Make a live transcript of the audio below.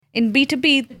In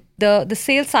B2B, the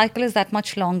sales cycle is that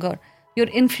much longer. You're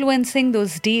influencing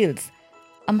those deals.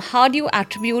 How do you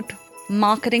attribute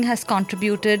marketing has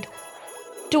contributed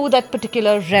to that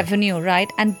particular revenue,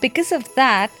 right? And because of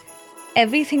that,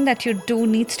 everything that you do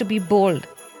needs to be bold.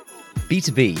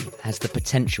 B2B has the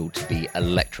potential to be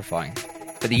electrifying,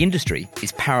 but the industry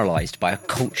is paralysed by a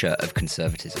culture of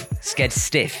conservatism, scared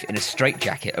stiff in a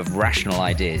straitjacket of rational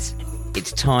ideas.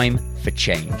 It's time for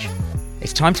change.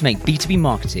 It's time to make B2B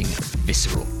marketing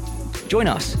visceral. Join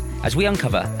us as we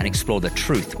uncover and explore the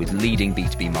truth with leading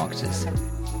B2B marketers.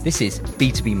 This is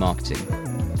B2B Marketing,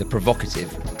 the provocative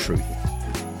truth.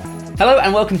 Hello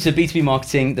and welcome to B2B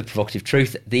Marketing, the provocative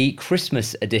truth, the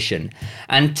Christmas edition.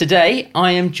 And today I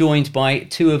am joined by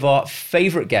two of our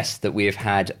favourite guests that we have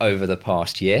had over the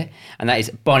past year. And that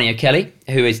is Barney O'Kelly,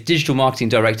 who is Digital Marketing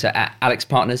Director at Alex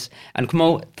Partners, and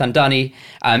Kamal Thandani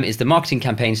is the Marketing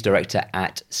Campaigns Director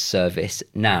at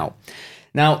ServiceNow.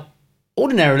 Now,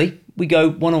 ordinarily, we go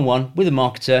one-on-one with a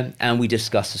marketer and we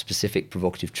discuss a specific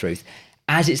provocative truth.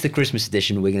 As it's the Christmas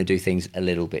edition, we're going to do things a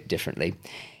little bit differently.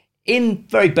 In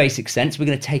very basic sense, we're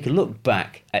going to take a look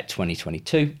back at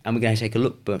 2022 and we're going to take a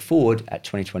look forward at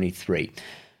 2023.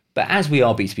 But as we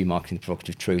are B2B Marketing, the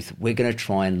provocative truth, we're going to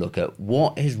try and look at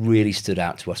what has really stood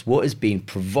out to us, what has been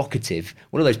provocative,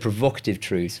 what are those provocative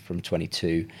truths from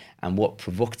 22, and what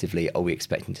provocatively are we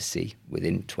expecting to see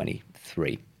within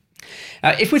 23.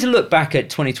 If we're to look back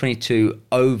at 2022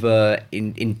 over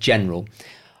in general,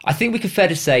 I think we can fair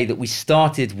to say that we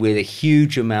started with a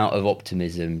huge amount of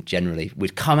optimism generally.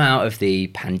 We'd come out of the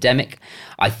pandemic.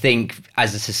 I think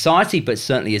as a society, but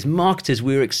certainly as marketers,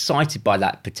 we were excited by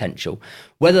that potential.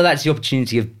 Whether that's the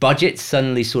opportunity of budgets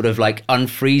suddenly sort of like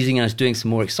unfreezing and us doing some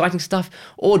more exciting stuff,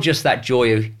 or just that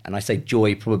joy, and I say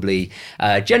joy probably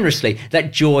generously,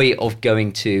 that joy of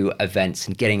going to events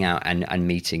and getting out and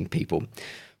meeting people.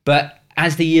 But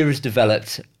as the year has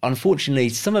developed, unfortunately,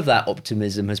 some of that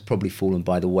optimism has probably fallen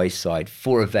by the wayside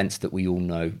for events that we all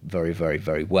know very, very,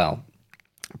 very well.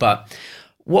 But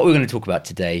what we're going to talk about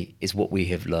today is what we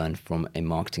have learned from a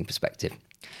marketing perspective.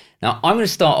 Now, I'm going to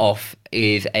start off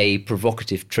with a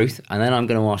provocative truth, and then I'm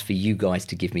going to ask for you guys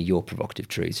to give me your provocative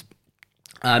truths.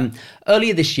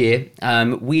 Earlier this year,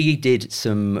 we did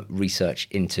some research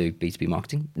into B2B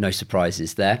marketing. No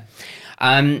surprises there.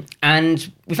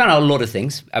 And we found out a lot of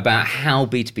things about how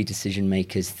B2B decision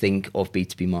makers think of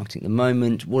B2B marketing at the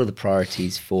moment. What are the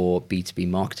priorities for B2B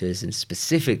marketers, and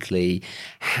specifically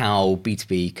how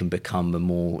B2B can become a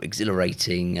more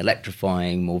exhilarating,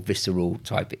 electrifying, more visceral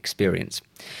type experience.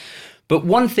 But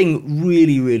one thing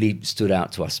really, really stood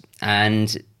out to us.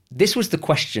 And this was the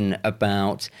question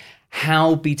about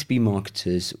how B2B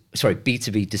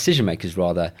decision makers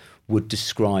would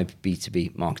describe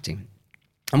B2B marketing.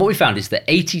 And what we found is that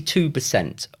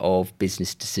 82% of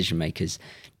business decision makers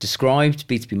described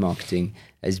B2B marketing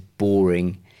as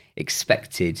boring,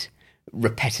 expected,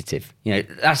 repetitive. You know,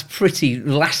 that's pretty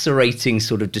lacerating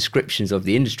sort of descriptions of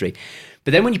the industry.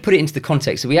 But then when you put it into the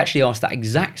context, so we actually asked that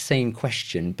exact same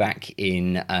question back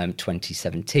in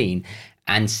 2017,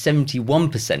 and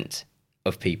 71%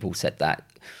 of people said that.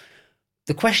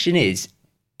 The question is,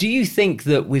 do you think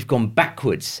that we've gone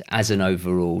backwards as an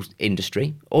overall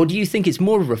industry? Or do you think it's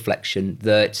more of a reflection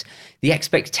that the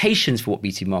expectations for what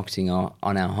B2B marketing are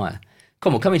now higher?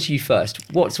 Kamal, coming to you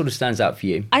first, what sort of stands out for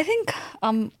you? I think,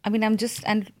 I'm just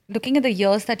looking at the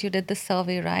years that you did this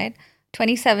survey, right?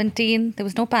 2017, there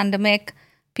was no pandemic.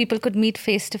 People could meet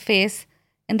face to face.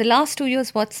 In the last 2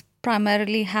 years, what's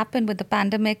primarily happened with the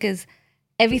pandemic is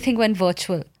everything went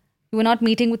virtual. You were not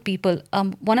meeting with people.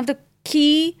 One of the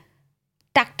key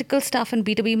tactical stuff in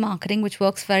B2B marketing, which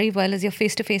works very well, is your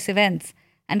face-to-face events.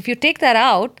 And if you take that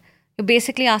out, you're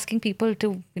basically asking people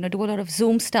to, do a lot of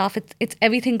Zoom stuff. It's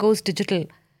everything goes digital.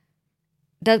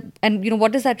 And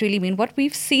what does that really mean? What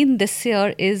we've seen this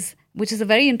year is, which is a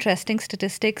very interesting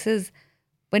statistics, is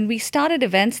when we started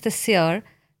events this year,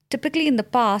 typically in the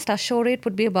past, our show rate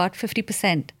would be about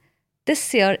 50%.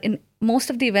 This year, in most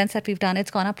of the events that we've done,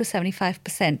 it's gone up to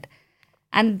 75%.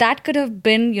 And that could have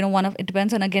been, it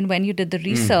depends on, again, when you did the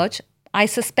research. I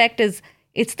suspect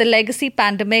it's the legacy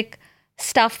pandemic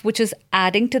stuff which is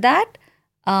adding to that.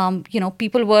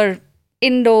 People were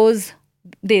indoors.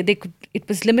 It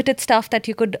was limited stuff that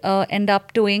you could end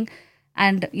up doing.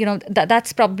 And,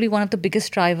 that's probably one of the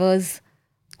biggest drivers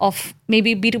of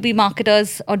maybe B2B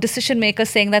marketers or decision makers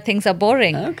saying that things are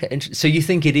boring. Okay. So you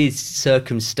think it is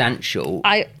circumstantial?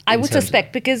 I would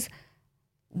suspect, because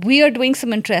we are doing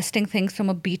some interesting things from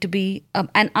a B2B,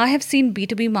 and I have seen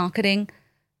B2B marketing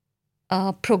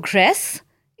progress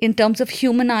in terms of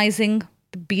humanizing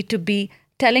the B2B,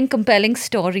 telling compelling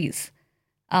stories.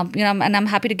 And I'm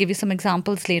happy to give you some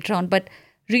examples later on, but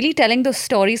really telling those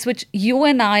stories which you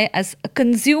and I as a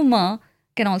consumer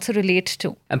can also relate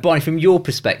to. And Barney, from your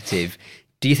perspective,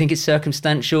 do you think it's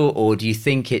circumstantial, or do you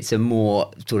think it's a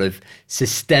more sort of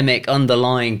systemic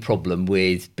underlying problem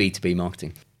with B2B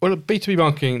marketing? Well, B2B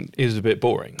marketing is a bit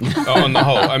boring on the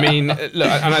whole. I mean, look,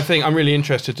 and I think I'm really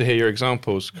interested to hear your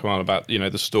examples, Kamal, about,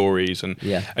 the stories and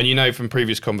from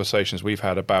previous conversations we've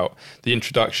had about the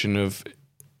introduction of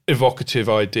evocative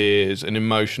ideas and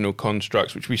emotional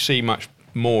constructs, which we see much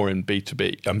more in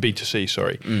B2B and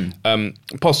B2C,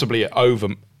 possibly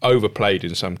overplayed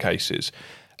in some cases.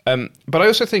 But I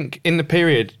also think in the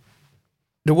period,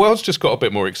 the world's just got a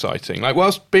bit more exciting. Like,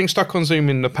 whilst being stuck on Zoom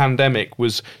in the pandemic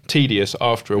was tedious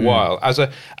after a while, as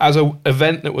a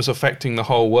event that was affecting the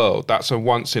whole world, that's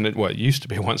it used to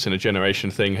be a once in a generation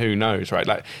thing. Who knows, right?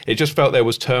 Like, it just felt there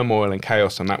was turmoil and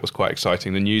chaos, and that was quite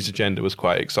exciting. The news agenda was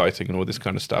quite exciting, and all this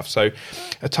kind of stuff. So,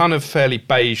 a ton of fairly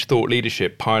beige thought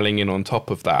leadership piling in on top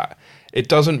of that. It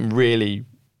doesn't really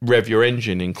rev your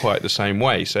engine in quite the same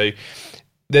way. So,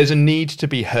 there's a need to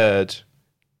be heard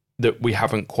that we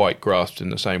haven't quite grasped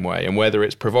in the same way. And whether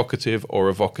it's provocative or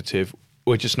evocative,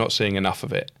 we're just not seeing enough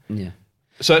of it. Yeah.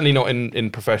 Certainly not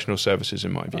in professional services,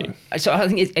 in my view. So I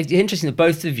think it's interesting that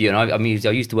both of you, and I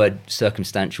used the word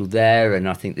circumstantial there, and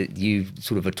I think that you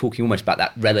sort of are talking almost about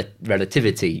that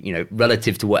relativity,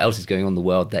 relative to what else is going on in the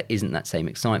world, there isn't that same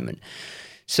excitement.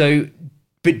 So,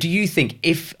 but do you think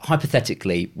if,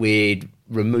 hypothetically, we'd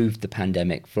removed the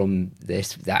pandemic from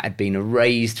this, that had been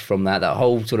erased from that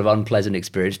whole sort of unpleasant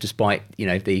experience, despite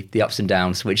the ups and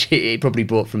downs which it probably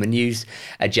brought from a news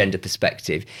agenda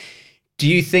perspective, do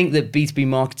you think that B2B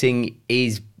marketing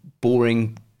is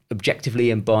boring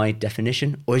objectively and by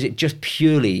definition, or is it just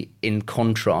purely in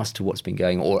contrast to what's been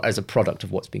going on, or as a product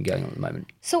of what's been going on at the moment?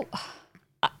 So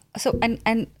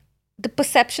the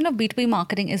perception of B2B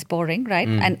marketing is boring, right?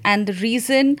 And the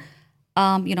reason,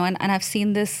 and I've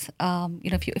seen this,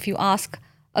 if you ask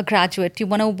a graduate, you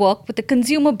want to work with a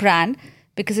consumer brand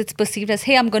because it's perceived as,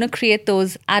 hey, I'm going to create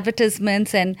those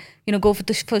advertisements and, go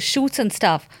for shoots and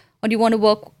stuff. Or you want to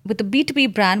work with a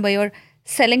B2B brand where you're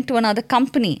selling to another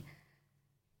company.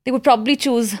 They would probably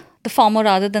choose the former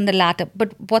rather than the latter.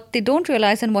 But what they don't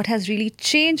realize and what has really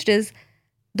changed is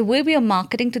the way we are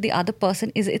marketing to the other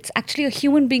person is it's actually a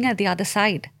human being at the other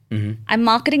side. Mm-hmm. I'm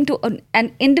marketing to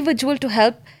an individual to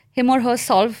help him or her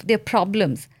solve their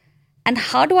problems. And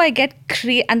how do I get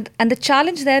and the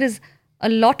challenge there is a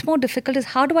lot more difficult, is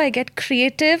how do I get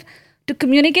creative to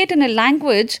communicate in a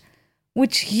language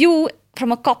which you,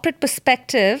 from a corporate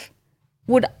perspective,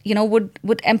 would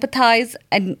empathize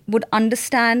and would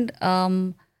understand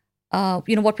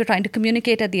what we're trying to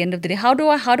communicate at the end of the day. How do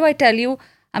I tell you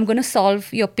I'm going to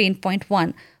solve your pain point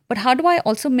one, but how do I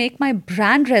also make my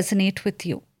brand resonate with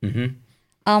you?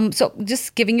 Mm-hmm. So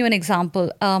just giving you an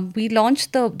example, we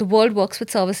launched the World Works with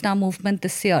ServiceNow movement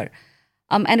this year.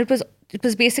 And it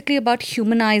was basically about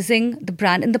humanizing the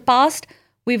brand. In the past,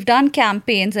 we've done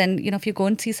campaigns, and if you go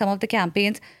and see some of the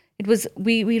campaigns, it was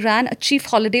we ran a chief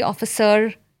holiday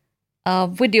officer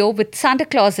video with Santa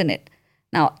Claus in it.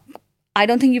 Now, I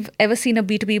don't think you've ever seen a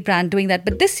B2B brand doing that,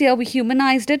 but this year we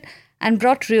humanized it and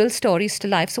brought real stories to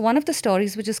life. So one of the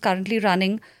stories which is currently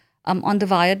running on the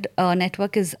Wired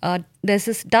network is there's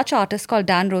this Dutch artist called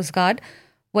Dan Rosgaard,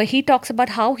 where he talks about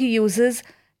how he uses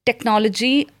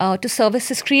technology to service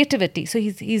his creativity. So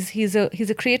he's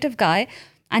a creative guy,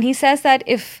 and he says that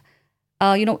if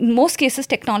in most cases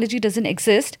technology doesn't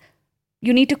exist,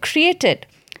 you need to create it.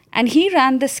 And he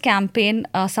ran this campaign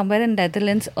somewhere in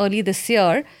Netherlands early this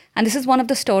year. And this is one of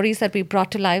the stories that we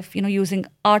brought to life, using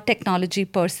our technology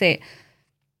per se.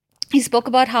 He spoke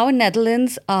about how in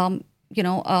Netherlands,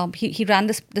 he ran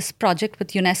this project with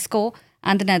UNESCO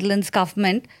and the Netherlands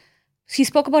government. He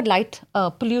spoke about light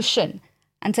pollution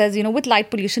and says, with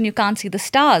light pollution, you can't see the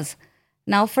stars.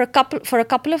 Now, for a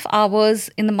couple of hours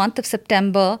in the month of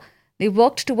September, they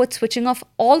worked towards switching off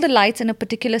all the lights in a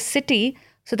particular city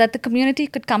so that the community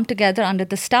could come together under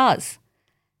the stars.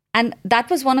 And that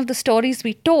was one of the stories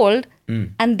we told,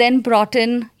 and then brought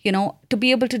in, to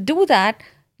be able to do that,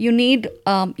 you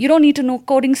don't need to know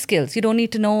coding skills. You don't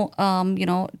need to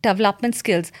know, development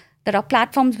skills. There are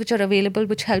platforms which are available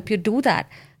which help you do that.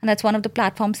 And that's one of the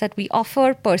platforms that we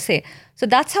offer per se. So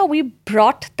that's how we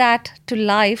brought that to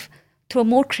life through a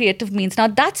more creative means. Now,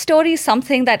 that story is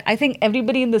something that I think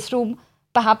everybody in this room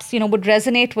perhaps, would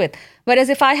resonate with. Whereas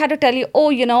if I had to tell you,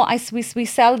 we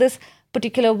sell this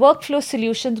particular workflow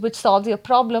solutions which solves your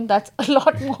problem, that's a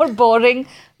lot more boring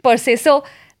per se. So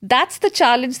that's the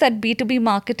challenge that B2B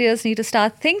marketers need to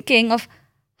start thinking of.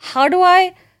 How do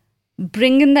I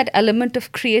bring in that element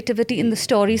of creativity in the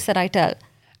stories that I tell?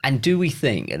 And do we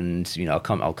think, and I'll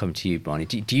come to you, Barney.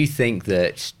 Do you think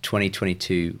that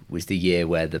 2022 was the year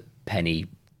where the penny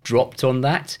dropped on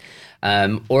that?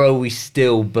 Or are we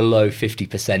still below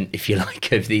 50%, if you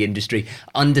like, of the industry,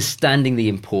 understanding the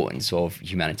importance of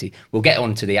humanity? We'll get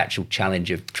on to the actual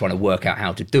challenge of trying to work out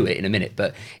how to do it in a minute.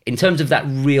 But in terms of that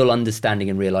real understanding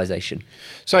and realization.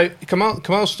 So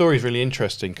Kamal's story is really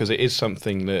interesting because it is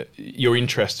something that you're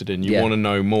interested in. You want to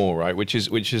know more, right? Which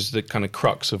is the kind of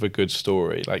crux of a good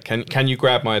story. Like, can you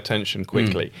grab my attention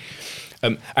quickly?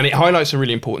 And it highlights a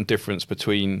really important difference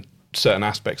between certain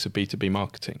aspects of B2B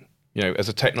marketing. As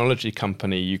a technology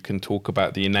company, you can talk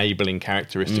about the enabling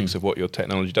characteristics of what your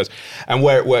technology does. And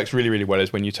where it works really, really well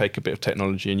is when you take a bit of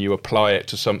technology and you apply it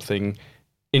to something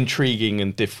intriguing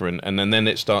and different. And then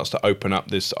it starts to open up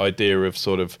this idea of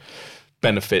sort of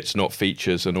benefits, not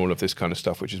features, and all of this kind of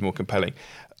stuff, which is more compelling.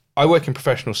 I work in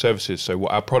professional services, so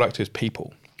what our product is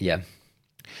people. Yeah.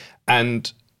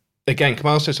 And again,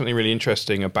 Kamal said something really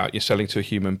interesting about you're selling to a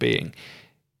human being.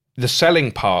 The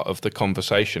selling part of the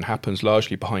conversation happens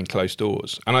largely behind closed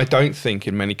doors. And I don't think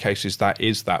in many cases that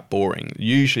is that boring.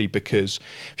 Usually because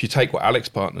if you take what Alex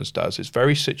Partners does, it's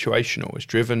very situational. It's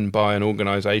driven by an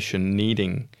organization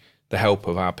needing the help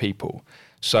of our people.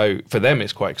 So for them,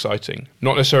 it's quite exciting.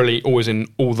 Not necessarily always in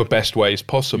all the best ways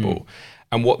possible.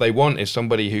 And what they want is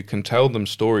somebody who can tell them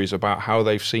stories about how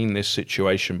they've seen this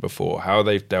situation before, how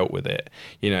they've dealt with it,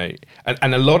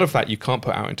 and a lot of that you can't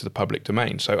put out into the public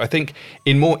domain. So I think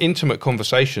in more intimate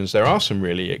conversations, there are some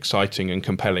really exciting and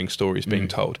compelling stories being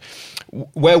told.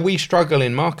 Where we struggle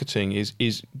in marketing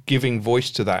is giving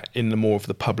voice to that in the more of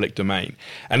the public domain.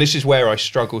 And this is where I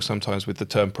struggle sometimes with the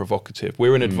term provocative.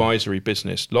 We're an advisory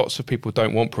business. Lots of people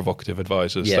don't want provocative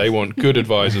advisors. Yes. They want good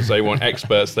advisors. They want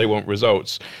experts. They want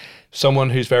results. Someone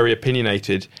who's very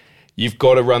opinionated, you've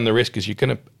got to run the risk because you're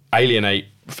going to alienate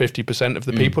 50% of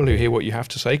the people who hear what you have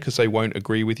to say because they won't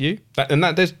agree with you.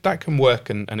 That can work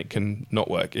and it can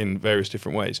not work in various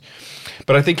different ways.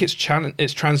 But I think it's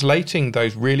translating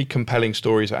those really compelling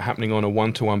stories that are happening on a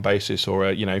one-to-one basis or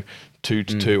a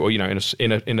 2-to-2 or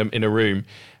in a room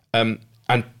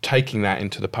and taking that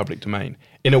into the public domain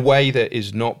in a way that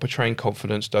is not betraying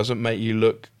confidence, doesn't make you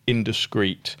look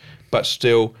indiscreet, but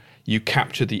still you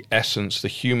capture the essence, the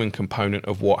human component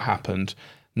of what happened,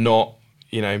 not,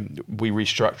 we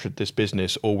restructured this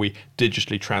business or we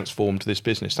digitally transformed this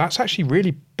business. That's actually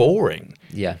really boring.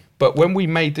 Yeah. But when we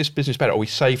made this business better, or we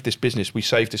saved this business, we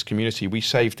saved this community, we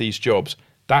saved these jobs,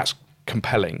 that's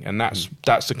compelling. And that's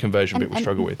the conversion bit we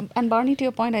struggle with. And Barney, to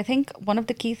your point, I think one of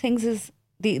the key things is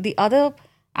the other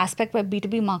aspect where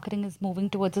B2B marketing is moving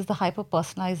towards is the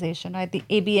hyper-personalization, right? The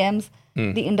ABMs,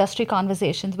 the industry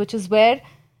conversations, which is where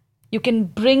you can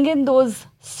bring in those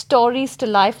stories to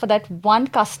life for that one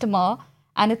customer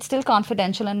and it's still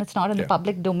confidential and it's not in the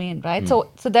public domain, right? So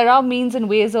there are means and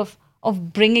ways of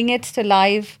bringing it to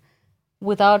life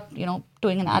without,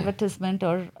 doing an advertisement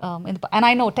or, and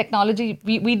I know technology,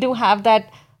 we do have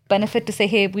that benefit to say,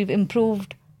 hey, we've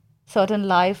improved certain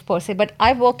life per se, but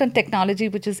I've worked on technology,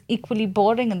 which is equally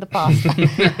boring in the past.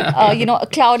 A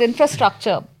cloud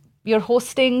infrastructure, you're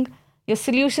hosting your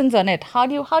solutions on it. How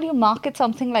do you market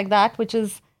something like that, which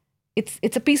is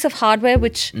it's a piece of hardware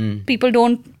which people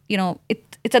don't,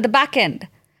 it's at the back end,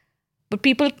 but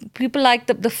people like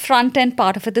the front end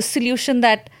part of it, the solution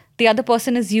that the other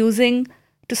person is using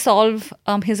to solve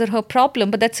his or her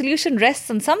problem, but that solution rests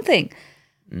on something.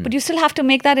 But you still have to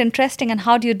make that interesting. And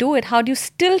how do you do it? How do you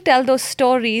still tell those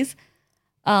stories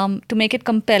to make it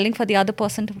compelling for the other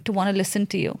person to want to listen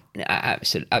to you?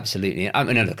 Absolutely. I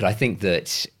mean, look, I think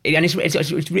that, and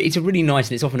it's a really nice,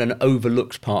 and it's often an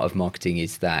overlooked part of marketing,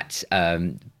 is that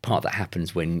part that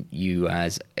happens when you,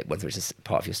 as whether it's a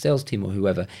part of your sales team or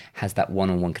whoever, has that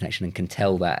one-on-one connection and can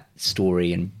tell that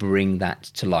story and bring that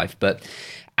to life. But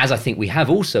as I think we have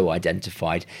also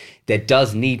identified, there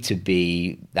does need to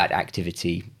be that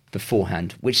activity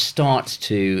beforehand, which starts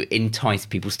to entice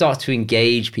people, starts to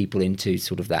engage people into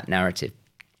sort of that narrative.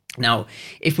 Now,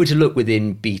 if we're to look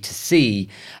within B2C,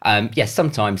 yes,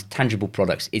 sometimes tangible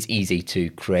products, it's easy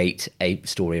to create a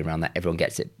story around that, everyone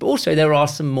gets it. But also there are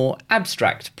some more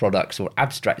abstract products or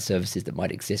abstract services that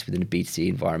might exist within a B2C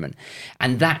environment.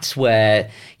 And that's where,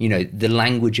 the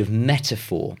language of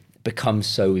metaphor becomes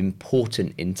so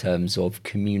important in terms of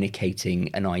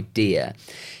communicating an idea.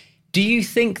 Do you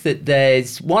think that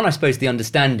there's, one, I suppose, the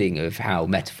understanding of how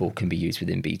metaphor can be used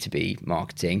within B2B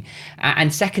marketing?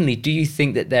 And secondly, do you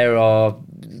think that there are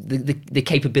the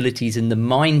capabilities and the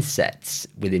mindsets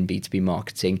within B2B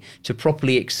marketing to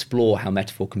properly explore how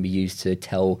metaphor can be used to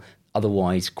tell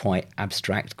otherwise quite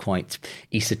abstract, quite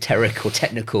esoteric or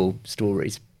technical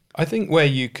stories? I think where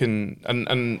you can,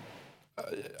 and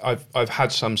I've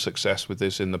had some success with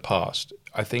this in the past.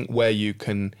 I think where you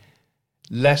can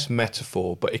less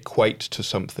metaphor but equate to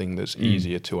something that's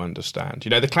easier to understand.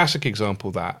 The classic example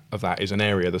of that is an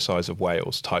area the size of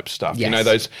Wales type stuff.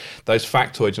 Yes. Those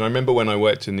factoids. And I remember when I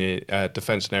worked in the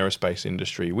defence and aerospace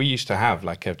industry, we used to have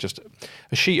just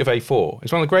a sheet of A4.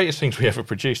 It's one of the greatest things we ever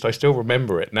produced. I still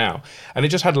remember it now. And it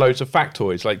just had loads of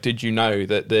factoids. Like, did you know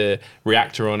that the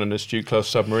reactor on an Astute-class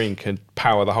submarine can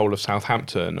power the whole of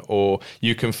Southampton? Or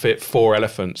you can fit 4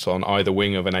 elephants on either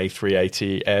wing of an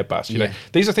A380 Airbus?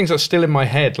 These are things that are still in my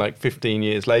head like 15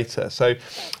 years later. So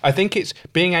I think it's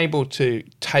being able to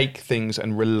take things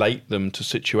and relate them to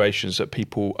situations that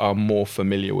people are more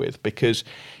familiar with, because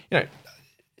and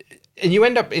you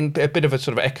end up in a bit of a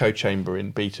sort of echo chamber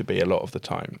in B2B a lot of the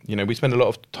time. We spend a lot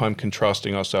of time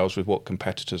contrasting ourselves with what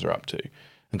competitors are up to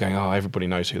and going, everybody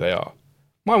knows who they are.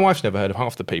 My wife's never heard of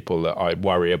half the people that I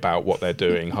worry about what they're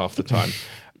doing half the time.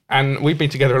 And we've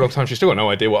been together a long time. She's still got no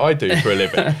idea what I do for a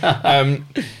living.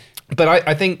 But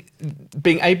I think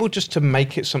being able just to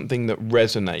make it something that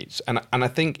resonates, and I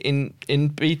think in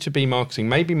B2B marketing,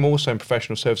 maybe more so in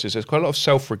professional services, there's quite a lot of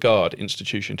self-regard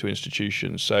institution to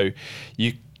institution. So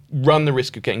you run the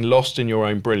risk of getting lost in your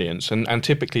own brilliance, and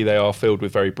typically they are filled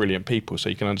with very brilliant people, so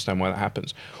you can understand why that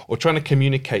happens. Or trying to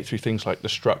communicate through things like the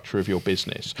structure of your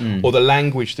business or the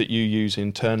language that you use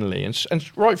internally.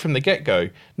 And right from the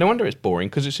get-go, no wonder it's boring,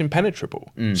 because it's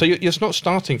impenetrable. So you're not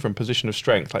starting from a position of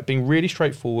strength, like being really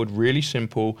straightforward, really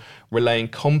simple, relaying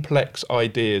complex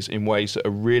ideas in ways that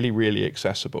are really, really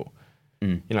accessible.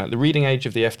 The reading age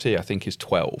of the FT, I think, is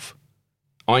 12.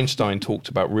 Einstein talked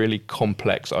about really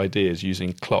complex ideas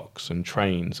using clocks and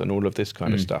trains and all of this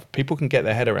kind of stuff. People can get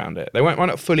their head around it. They might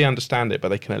not fully understand it, but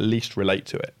they can at least relate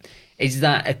to it. Is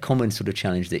that a common sort of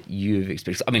challenge that you've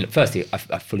experienced? I mean, firstly,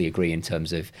 I fully agree in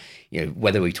terms of,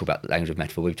 whether we talk about the language of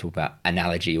metaphor, whether we talk about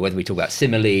analogy, whether we talk about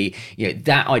simile,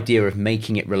 that idea of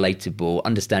making it relatable,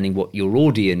 understanding what your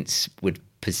audience would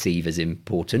perceive as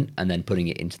important and then putting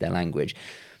it into their language.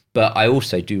 But I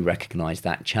also do recognise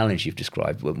that challenge you've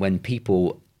described when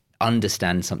people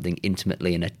understand something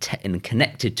intimately and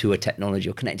connected to a technology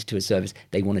or connected to a service,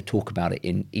 they want to talk about it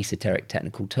in esoteric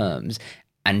technical terms,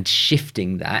 and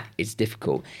shifting that is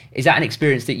difficult. Is that an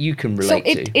experience that you can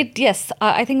relate to? Yes.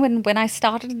 I think when I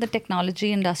started in the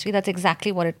technology industry, that's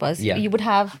exactly what it was. Yeah. You would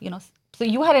have, so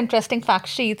you had interesting fact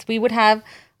sheets. We would have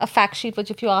a fact sheet, which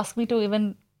if you ask me to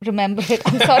even remember it,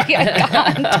 I'm sorry, I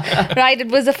can't. Right? It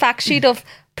was a fact sheet of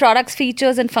products,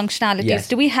 features, and functionalities. Yes.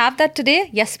 Do we have that today?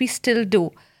 Yes, we still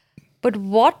do. But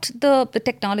what the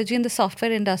technology and the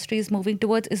software industry is moving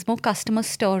towards is more customer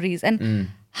stories. And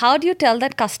how do you tell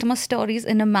that customer stories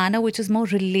in a manner which is more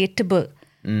relatable?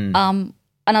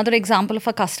 Another example of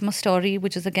a customer story,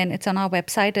 which is, again, it's on our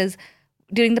website, is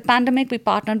during the pandemic, we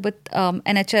partnered with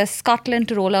NHS Scotland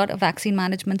to roll out a vaccine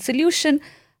management solution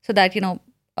so that, the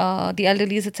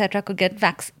elderlies, etc., could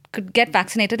get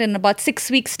vaccinated in about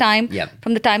 6 weeks' time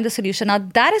from the time the solution. Now,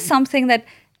 that is something that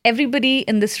everybody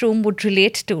in this room would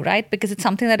relate to, right? Because it's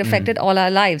something that affected all our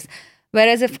lives.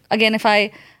 Whereas if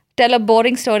I tell a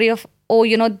boring story of,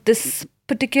 this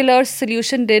particular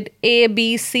solution did A,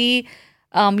 B, C,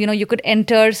 you could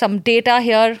enter some data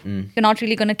here, you're not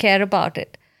really going to care about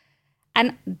it.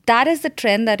 And that is the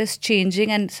trend that is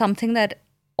changing, and something that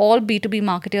all B2B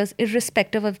marketers,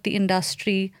 irrespective of the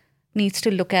industry, needs to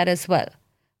look at as well.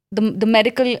 The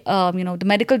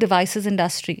medical devices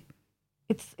industry.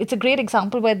 It's a great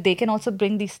example where they can also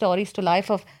bring these stories to life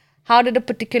of how did a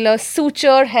particular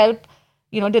suture help,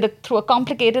 through a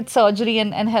complicated surgery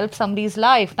and help somebody's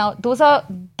life. Now, those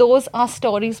are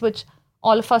stories which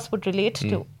all of us would relate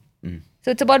to.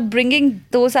 So it's about bringing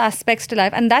those aspects to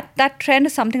life. And that trend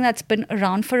is something that's been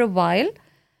around for a while.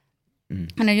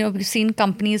 And we've seen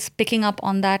companies picking up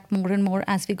on that more and more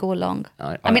as we go along.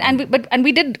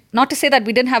 We did, not to say that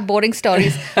we didn't have boring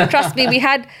stories. Trust me, we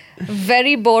had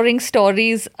very boring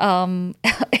stories in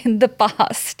the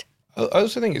past. I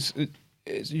also think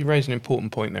you raise an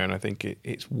important point there, and I think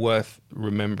it's worth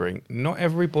remembering. Not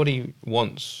everybody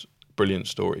wants brilliant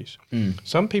stories.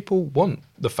 Some people want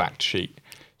the fact sheet.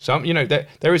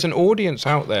 There is an audience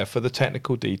out there for the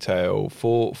technical detail,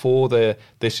 for the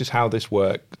this is how this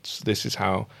works, this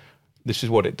is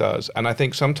what it does. And I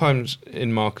think sometimes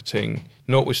in marketing,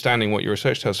 notwithstanding what your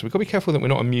research tells us, we've got to be careful that we're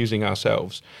not amusing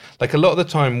ourselves. Like a lot of the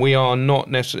time, we are not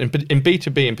necessarily, in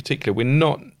B2B in particular, we're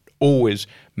not always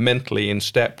mentally in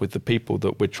step with the people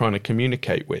that we're trying to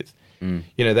communicate with.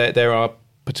 There are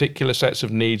particular sets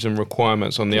of needs and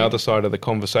requirements on the other side of the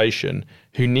conversation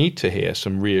who need to hear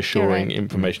some reassuring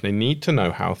information. They need to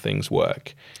know how things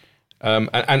work.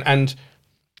 And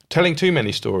telling too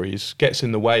many stories gets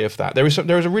in the way of that. There is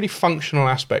a really functional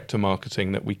aspect to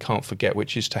marketing that we can't forget,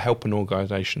 which is to help an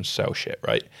organization sell shit,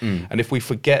 right? And if we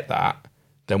forget that,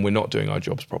 then we're not doing our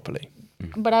jobs properly.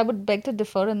 But I would beg to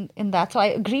differ in that. So I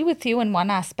agree with you in one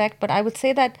aspect, but I would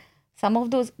say that some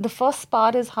of those, the first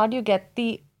part is how do you get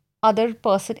the other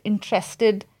person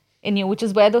interested in you, which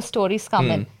is where those stories come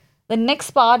in. The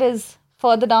next part is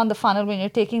further down the funnel when you're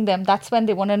taking them. That's when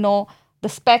they want to know the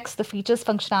specs, the features,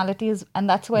 functionalities, and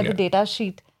that's where the data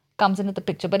sheet comes into the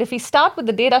picture. But if we start with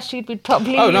the data sheet, we'd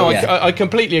probably... Oh, no, I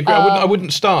completely agree. I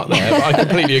wouldn't start there, but I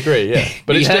completely agree, yeah.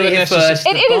 But it's still a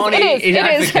necessary... It is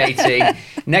advocating,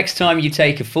 next time you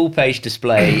take a full-page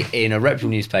display in a reputable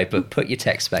newspaper, put your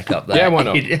tech spec up there. Yeah, why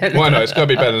not? Why not? It's got to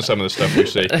be better than some of the stuff we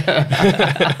see.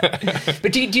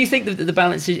 But do you think that the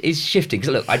balance is shifting?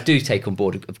 Because, look, I do take on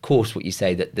board, of course, what you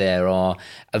say, that there are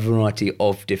a variety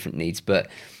of different needs, but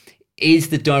is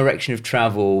the direction of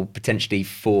travel potentially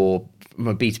from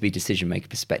a B2B decision maker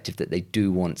perspective that they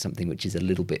do want something which is a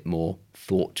little bit more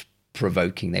thought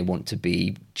provoking? They want to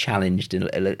be challenged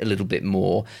a little bit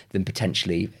more than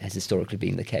potentially has historically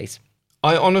been the case?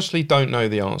 I honestly don't know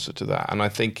the answer to that, and I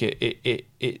think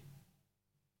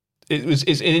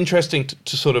it's interesting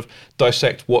to sort of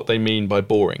dissect what they mean by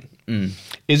boring.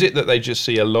 Is it that they just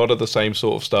see a lot of the same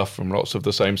sort of stuff from lots of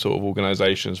the same sort of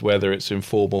organizations, whether it's in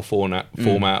formal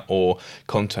format or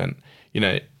content? You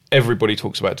know, everybody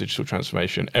talks about digital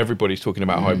transformation. Everybody's talking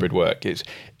about hybrid work. It's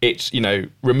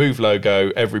remove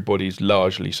logo. Everybody's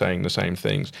largely saying the same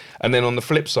things. And then on the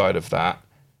flip side of that,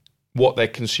 what they're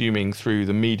consuming through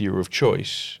the media of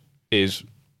choice is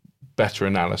better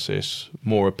analysis,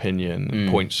 more opinion,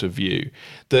 points of view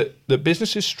that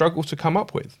businesses struggle to come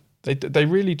up with. They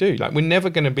really do. Like, we're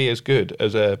never going to be as good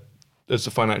as the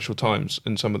Financial Times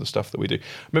and some of the stuff that we do. I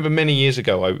remember many years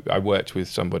ago, I worked with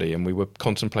somebody and we were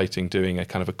contemplating doing a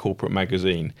kind of a corporate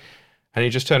magazine. And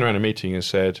he just turned around a meeting and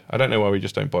said, I don't know why we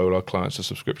just don't buy all our clients a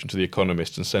subscription to The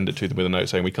Economist and send it to them with a note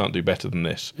saying we can't do better than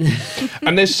this.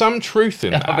 And there's some truth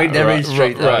in that. I mean, there is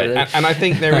truth. Right. And I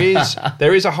think there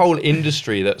is a whole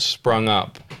industry that's sprung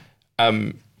up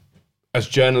as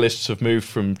journalists have moved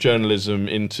from journalism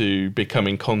into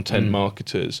becoming content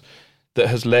marketers, that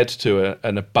has led to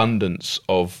an abundance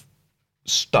of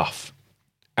stuff.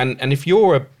 And if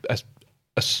you're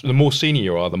the more senior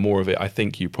you are, the more of it I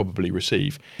think you probably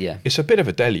receive. Yeah. It's a bit of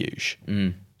a deluge.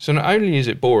 So not only is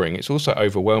it boring, it's also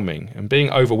overwhelming. And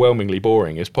being overwhelmingly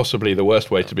boring is possibly the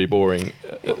worst way to be boring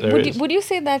Would you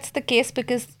say that's the case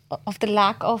because of the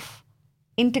lack of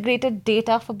integrated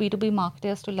data for B2B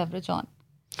marketers to leverage on?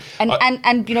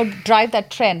 And drive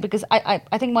that trend? Because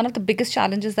I think one of the biggest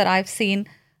challenges that I've seen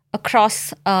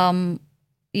across multiple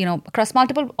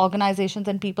organizations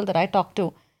and people that I talk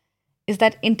to is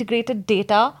that integrated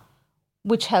data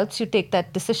which helps you take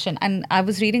that decision. And I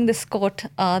was reading this quote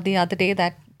the other day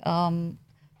that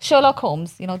Sherlock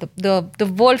Holmes,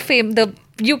 the world the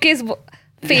UK's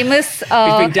famous he's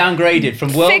been downgraded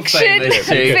from world famous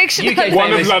to fiction. UK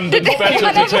one famous. of London's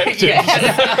better detectives.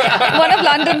 One of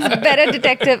London's better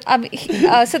detective.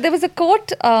 So there was a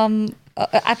quote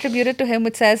attributed to him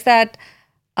which says that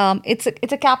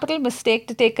it's a capital mistake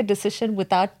to take a decision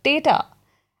without data.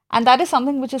 And that is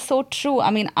something which is so true.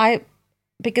 I mean,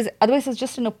 because otherwise it's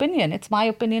just an opinion. It's my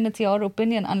opinion, it's your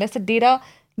opinion, unless the data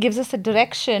gives us a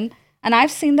direction. And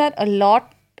I've seen that a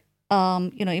lot,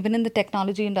 even in the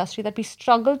technology industry, that we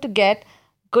struggle to get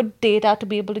good data to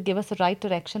be able to give us the right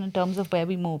direction in terms of where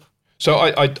we move. So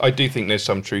I do think there's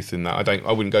some truth in that.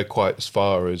 I wouldn't go quite as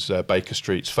far as Baker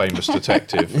Street's famous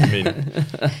detective. I mean,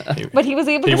 but he was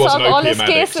able to solve all his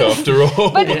cases after all.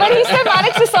 But he still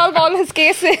managed to solve all his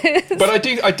cases. But I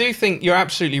do think you're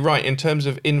absolutely right in terms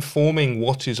of informing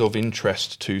what is of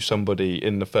interest to somebody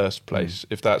in the first place.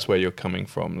 If that's where you're coming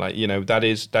from, that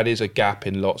is a gap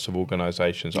in lots of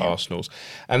organisations' arsenals,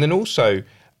 and then also.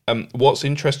 What's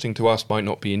interesting to us might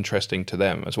not be interesting to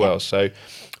them as well. So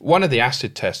one of the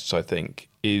acid tests, I think,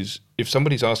 is if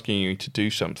somebody's asking you to do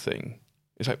something,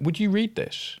 it's like, would you read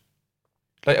this?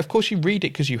 Like, of course you read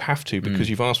it because you have to, because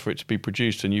you've asked for it to be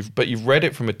produced, but you've read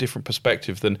it from a different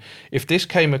perspective than if this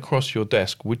came across your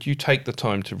desk, would you take the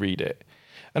time to read it?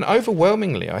 And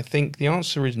overwhelmingly, I think the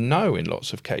answer is no in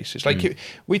lots of cases. Like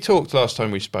we talked last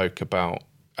time we spoke about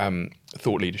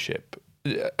thought leadership.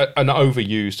 An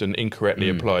overused and incorrectly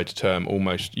applied term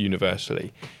almost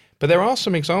universally. But there are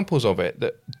some examples of it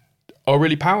that are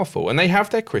really powerful, and they have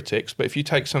their critics. But if you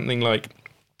take something like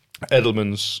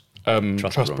Edelman's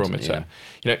trust barometer,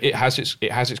 it has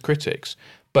its critics,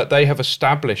 but they have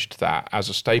established that as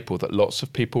a staple that lots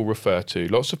of people refer to.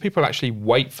 Lots of people actually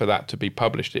wait for that to be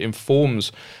published. It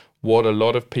informs what a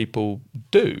lot of people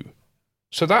do.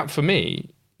 So that, for me,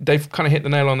 they've kind of hit the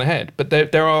nail on the head. But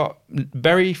there are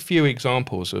very few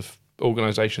examples of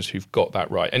organizations who've got that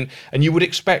right. And you would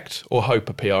expect or hope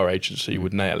a PR agency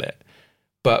would nail it.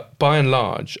 But by and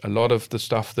large, a lot of the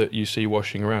stuff that you see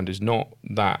washing around is not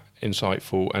that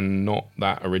insightful and not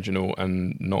that original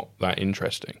and not that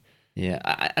interesting. Yeah,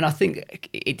 and I think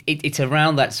it's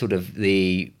around that sort of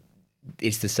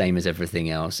it's the same as everything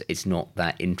else. It's not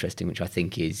that interesting, which I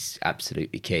think is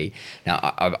absolutely key. Now,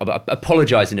 I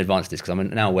apologise in advance for this because I'm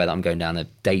now aware that I'm going down a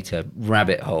data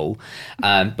rabbit hole.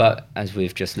 But as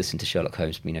we've just listened to Sherlock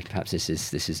Holmes, perhaps this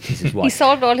is why he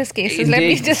solved all his cases. Indeed, let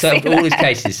me just say all his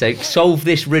cases. So solve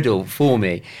this riddle for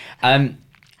me. In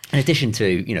addition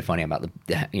to finding out about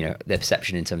their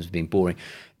perception in terms of being boring.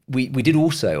 We did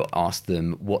also ask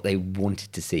them what they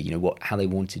wanted to see, how they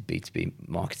wanted B2B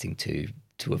marketing to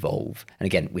evolve. And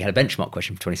again, we had a benchmark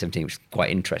question for 2017, which is quite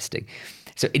interesting.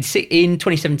 So in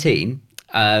 2017,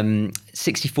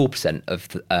 64% of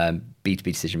B2B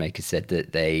decision makers said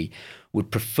that they would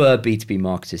prefer B2B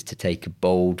marketers to take a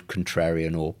bold,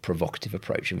 contrarian or provocative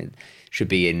approach. Should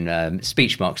be in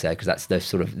speech marks there because that's the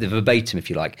sort of the verbatim, if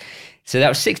you like. So that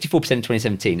was 64% in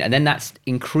 2017. And then that's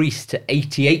increased to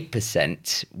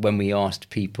 88% when we asked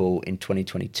people in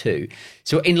 2022.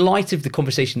 So in light of the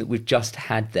conversation that we've just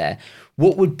had there,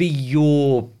 what would be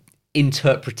your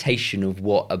interpretation of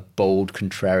what a bold,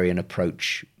 contrarian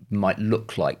approach might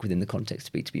look like within the context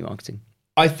of B2B marketing?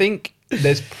 I think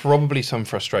there's probably some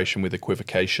frustration with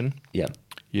equivocation. Yeah.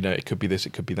 It could be this,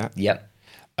 it could be that. Yeah.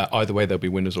 Either way, there'll be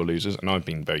winners or losers, and I've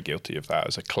been very guilty of that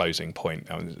as a closing point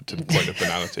to the point of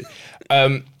banality.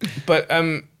 But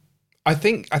I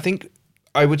think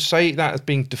I would say that as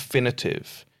being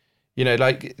definitive.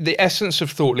 Like the essence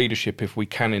of thought leadership, if we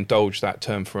can indulge that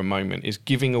term for a moment, is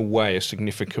giving away a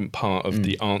significant part of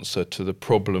the answer to the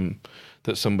problem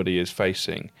that somebody is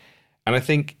facing. And I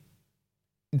think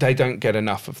they don't get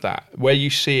enough of that. Where you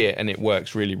see it and it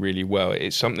works really, really well,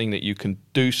 it's something that you can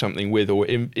do something with, or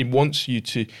it wants you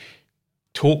to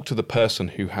talk to the person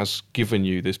who has given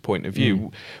you this point of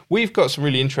view. We've got some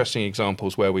really interesting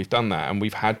examples where we've done that, and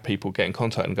we've had people get in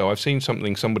contact and go, I've seen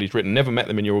something somebody's written, never met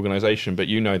them in your organization, but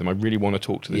you know them. I really want to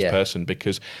talk to this person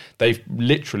because they've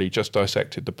literally just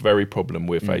dissected the very problem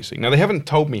we're facing. Now, they haven't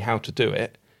told me how to do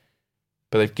it,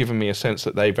 but they've given me a sense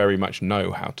that they very much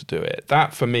know how to do it.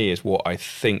 That, for me, is what I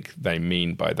think they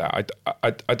mean by that.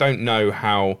 I don't know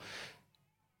how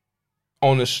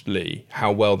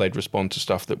well they'd respond to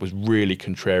stuff that was really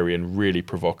contrarian, really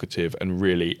provocative, and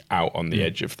really out on the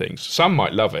edge of things. Some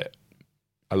might love it.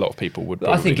 A lot of people would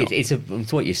probably I think not.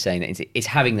 It's what you're saying, that it's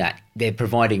having that, they're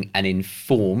providing an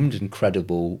informed and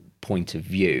credible point of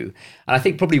view. And I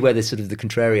think probably where the sort of the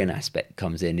contrarian aspect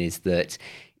comes in is that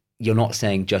you're not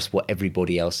saying just what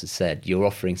everybody else has said. You're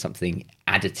offering something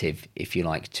additive, if you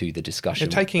like, to the discussion.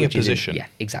 You're taking a position. Yeah,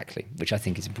 exactly, which I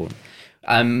think is important.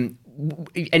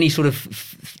 Any sort of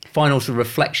final sort of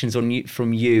reflections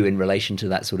from you in relation to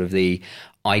that sort of the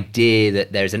idea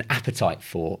that there's an appetite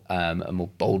for a more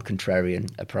bold, contrarian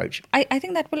approach? I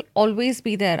think that will always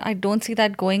be there. I don't see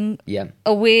that going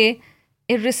away,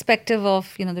 irrespective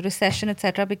of the recession,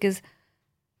 etc. Because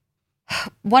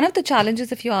one of the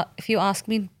challenges, if you ask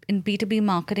me, in B2B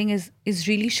marketing is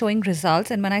really showing results.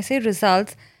 And when I say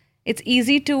results, it's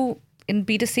easy to, in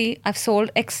B2C, I've sold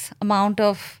X amount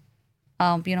of,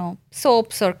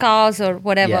 soaps or cars or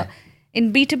whatever. Yeah.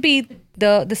 In B2B,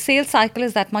 the sales cycle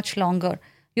is that much longer.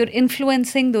 You're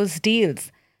influencing those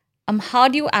deals. How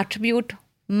do you attribute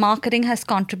marketing has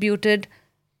contributed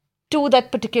to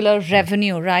that particular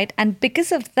revenue, right? And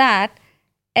because of that,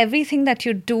 everything that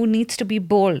you do needs to be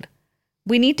bold.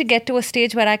 We need to get to a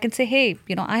stage where I can say, hey,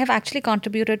 I have actually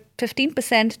contributed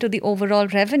 15% to the overall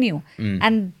revenue.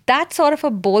 And that sort of a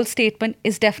bold statement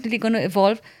is definitely going to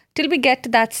evolve till we get to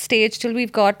that stage, till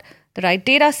we've got the right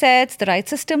data sets, the right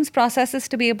systems, processes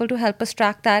to be able to help us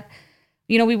track that.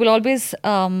 We will always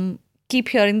keep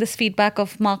hearing this feedback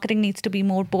of marketing needs to be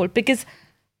more bold because,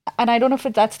 and I don't know if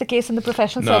that's the case in the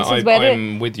professional services.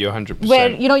 I'm with you 100%. Where,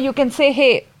 you can say,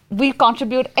 hey, we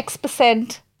contribute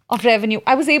X% of revenue.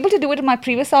 I was able to do it in my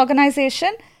previous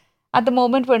organization. At the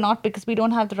moment, we're not because we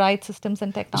don't have the right systems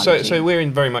and technology. So we're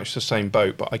in very much the same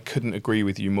boat, but I couldn't agree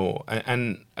with you more.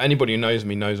 And anybody who knows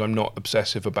me knows I'm not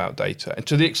obsessive about data. And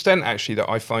to the extent, actually, that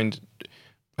I find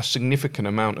a significant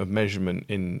amount of measurement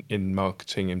in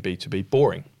marketing and B2B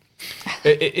boring.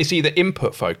 It's either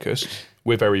input focused,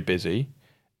 we're very busy.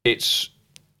 It's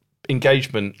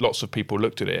engagement, lots of people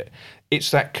looked at it.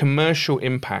 It's that commercial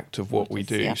impact of what we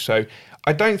do. Yeah. So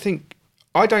I don't think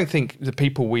the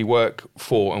people we work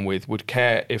for and with would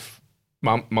care if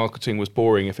marketing was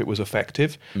boring if it was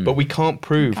effective, but we can't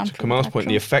prove, to Kamal's point,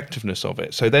 the effectiveness of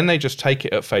it. So then they just take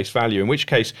it at face value, in which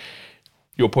case,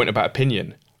 your point about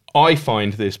opinion, I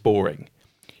find this boring.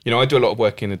 I do a lot of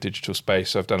work in the digital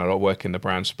space. I've done a lot of work in the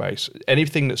brand space.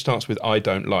 Anything that starts with I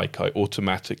don't like, I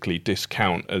automatically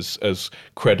discount as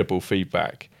credible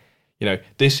feedback.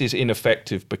 This is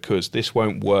ineffective because this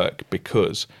won't work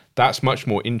because that's much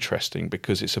more interesting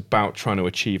because it's about trying to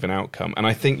achieve an outcome. And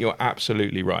I think you're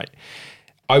absolutely right.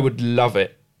 I would love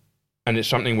it, and it's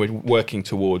something we're working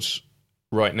towards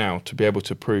right now, to be able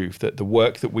to prove that the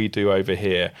work that we do over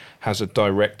here has a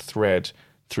direct thread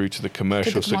through to the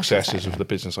commercial successes of the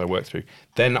business I work through.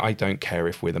 Then I don't care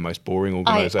if we're the most boring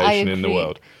organization in the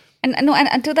world.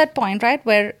 And to that point, right,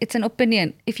 where it's an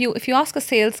opinion. If you ask a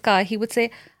sales guy, he would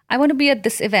say, I want to be at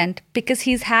this event because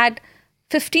he's had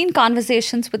 15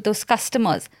 conversations with those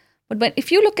customers. But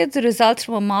if you look at the results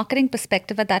from a marketing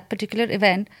perspective at that particular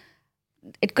event,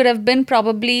 it could have been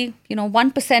probably,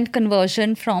 1%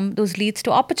 conversion from those leads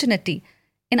to opportunity.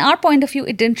 In our point of view,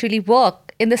 it didn't really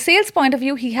work. In the sales point of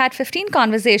view, he had 15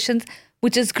 conversations,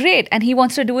 which is great. And he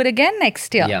wants to do it again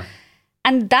next year. Yeah.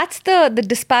 And that's the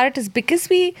disparate is because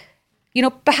we,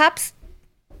 perhaps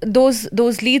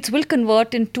those leads will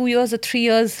convert in 2 years or 3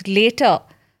 years later,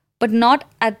 but not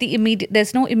at the immediate,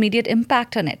 there's no immediate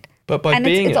impact on it. But by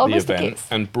being at the event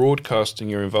and broadcasting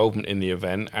your involvement in the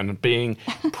event and being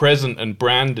present and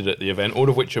branded at the event, all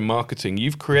of which are marketing,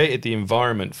 you've created the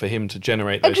environment for him to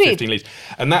generate those 15 leads.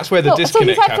 And that's where the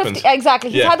disconnect happens. Exactly.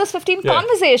 He's had those 15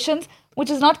 conversations, which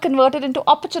is not converted into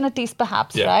opportunities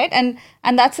perhaps, right? And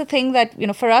that's the thing that,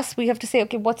 for us, we have to say,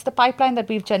 okay, what's the pipeline that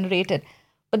we've generated?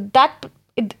 But that,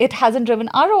 it hasn't driven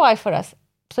ROI for us.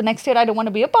 So next year, I don't want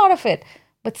to be a part of it.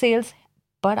 But sales,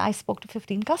 but I spoke to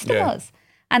 15 customers.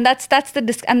 And that's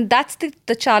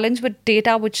the challenge with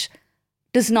data, which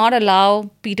does not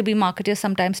allow B2B marketers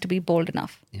sometimes to be bold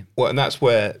enough. Yeah. Well, and that's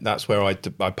where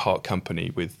I part company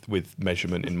with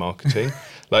measurement in marketing.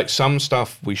 Like some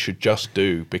stuff we should just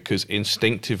do because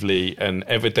instinctively and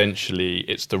evidentially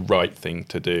it's the right thing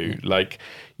to do. Yeah. Like,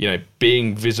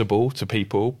 being visible to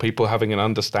people having an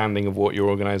understanding of what your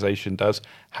organization does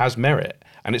has merit.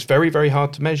 And it's very, very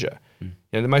hard to measure.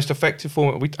 The most effective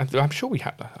form, I'm sure we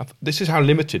have, this is how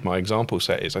limited my example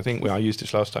set is. I think I used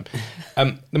this last time.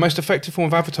 The most effective form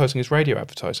of advertising is radio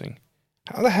advertising.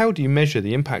 How the hell do you measure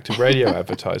the impact of radio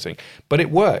advertising? But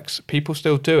it works. People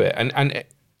still do it. And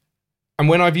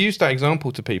when I've used that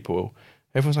example to people,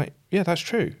 everyone's like, yeah, that's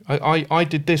true. I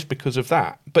did this because of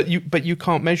that. But you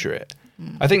can't measure it.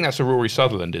 I think that's a Rory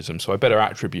Sutherlandism, so I better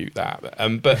attribute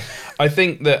that. But I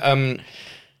think that...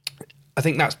 I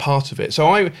think that's part of it.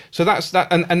 So that's that,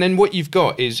 and then what you've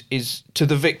got is to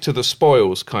the victor the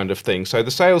spoils kind of thing. So the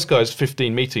sales guy's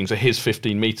 15 meetings are his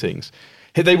 15 meetings.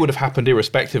 They would have happened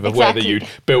irrespective of whether you'd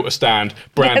built a stand,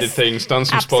 branded things, done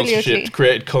some sponsorships,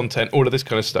 created content, all of this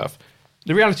kind of stuff.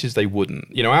 The reality is they wouldn't.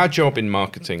 Our job in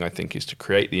marketing, I think, is to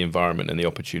create the environment and the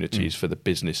opportunities for the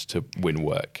business to win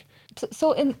work.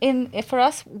 So for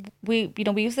us, we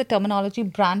use the terminology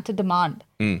brand to demand.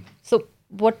 So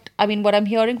what I'm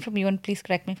hearing from you, and please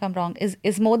correct me if I'm wrong,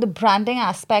 is more the branding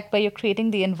aspect where you're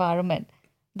creating the environment.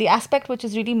 The aspect which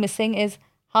is really missing is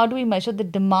how do we measure the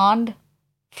demand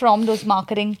from those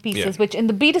marketing pieces, which in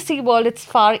the B2C world, it's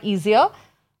far easier,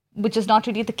 which is not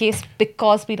really the case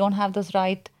because we don't have those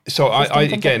right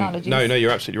technologies. No,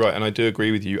 you're absolutely right. And I do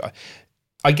agree with you.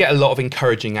 I get a lot of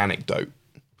encouraging anecdote.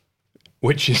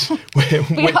 Which is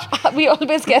we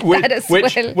always get that as well.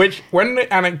 Which when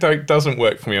the anecdote doesn't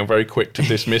work for me, I'm very quick to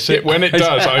dismiss it. When it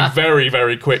does, I'm very,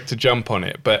 very quick to jump on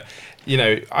it. But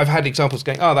I've had examples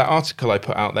going, that article I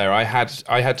put out there, I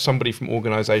had somebody from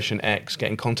organisation X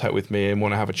get in contact with me and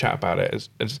want to have a chat about it.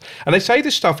 And they say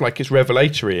this stuff like it's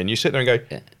revelatory, and you sit there and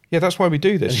go, yeah, that's why we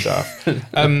do this stuff.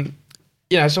 Someone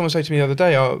said to me the other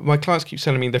day, my clients keep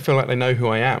telling me they feel like they know who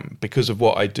I am because of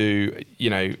what I do,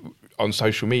 on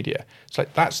social media. It's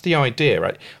like, that's the idea,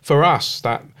 right? For us,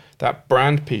 that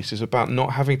brand piece is about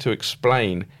not having to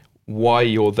explain why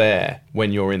you're there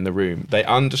when you're in the room. They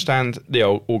understand the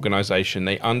organization.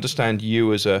 They understand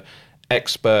you as a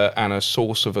expert and a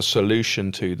source of a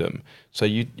solution to them. So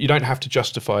you don't have to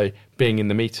justify being in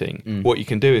the meeting. What you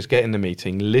can do is get in the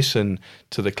meeting, listen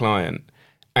to the client,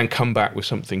 and come back with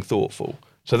something thoughtful.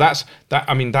 So that's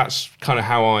kind of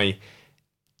how I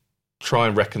try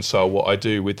and reconcile what I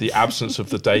do with the absence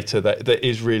of the data that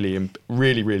is really,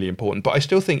 really, really important. But I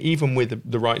still think even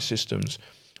with the right systems,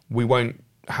 we won't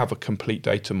have a complete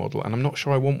data model, and I'm not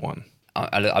sure I want one.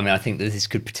 I think that this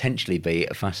could potentially be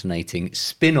a fascinating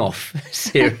spin-off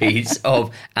series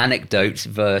of anecdotes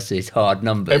versus hard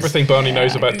numbers. Everything Barney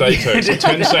knows about data. It's a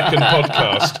 10-second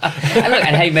podcast.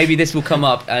 And hey, maybe this will come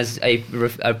up as a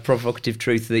provocative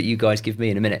truth that you guys give me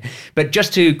in a minute. But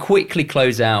just to quickly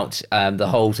close out the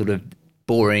whole sort of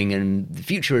boring and the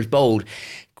future is bold,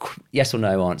 yes or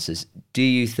no answers. Do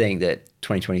you think that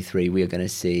 2023 we are going to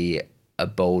see a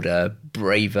bolder,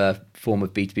 braver form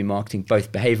of B2B marketing,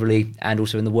 both behaviourally and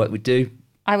also in the work we do?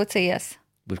 I would say yes.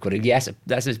 We've got a yes.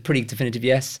 That's a pretty definitive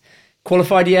yes.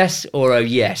 Qualified yes or a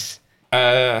yes?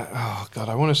 Oh, God,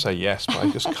 I want to say yes, but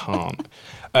I just can't.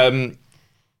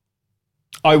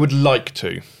 I would like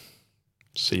to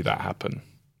see that happen.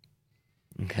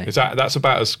 Okay. That's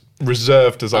about as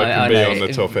reserved as I can be on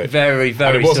the topic. Very,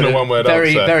 very. And it wasn't a one-word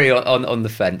answer. Very on the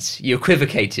fence. You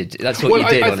equivocated. That's what you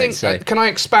did on it. So. Can I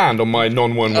expand on my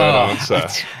non-one-word answer?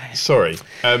 Sorry.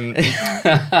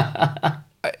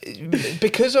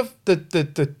 Because of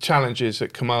the challenges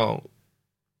that Kamal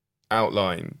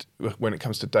outlined when it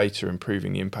comes to data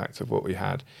improving the impact of what we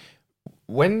had,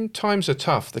 when times are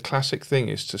tough, the classic thing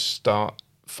is to start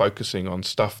focusing on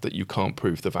stuff that you can't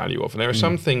prove the value of. And there are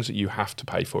some things that you have to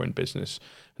pay for in business,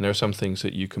 and there are some things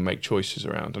that you can make choices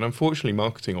around. And unfortunately,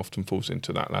 marketing often falls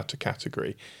into that latter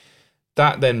category.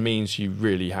 That then means you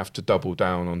really have to double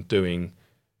down on doing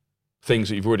things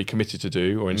that you've already committed to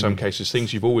do, or in some cases,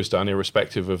 things you've always done,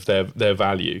 irrespective of their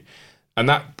value. And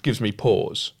that gives me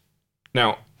pause.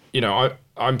 Now,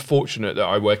 I'm fortunate that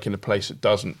I work in a place that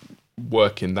doesn't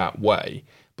work in that way,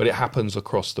 but it happens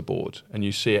across the board, and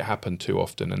you see it happen too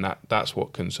often, and that's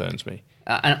what concerns me.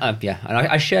 And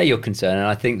I share your concern, and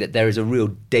I think that there is a real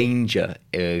danger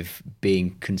of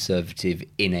being conservative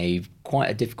in quite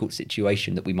a difficult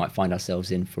situation that we might find ourselves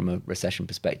in from a recession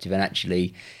perspective. And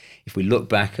actually, if we look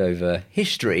back over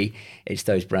history, it's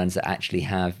those brands that actually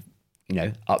have,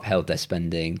 upheld their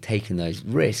spending, taken those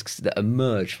risks, that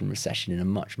emerge from recession in a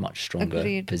much, much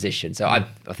stronger position. So I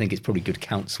think it's probably good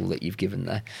counsel that you've given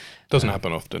there. Doesn't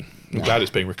happen often. I'm glad it's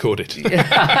being recorded.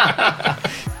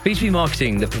 B2B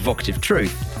Marketing, The Provocative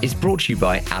Truth, is brought to you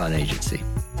by Allen Agency.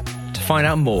 To find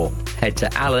out more, head to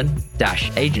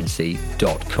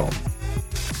allen-agency.com.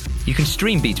 You can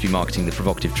stream B2B Marketing, The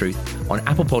Provocative Truth on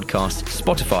Apple Podcasts,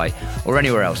 Spotify, or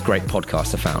anywhere else great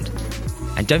podcasts are found.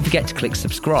 And don't forget to click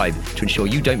subscribe to ensure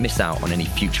you don't miss out on any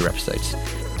future episodes.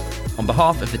 On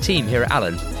behalf of the team here at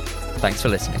Allen, thanks for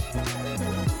listening.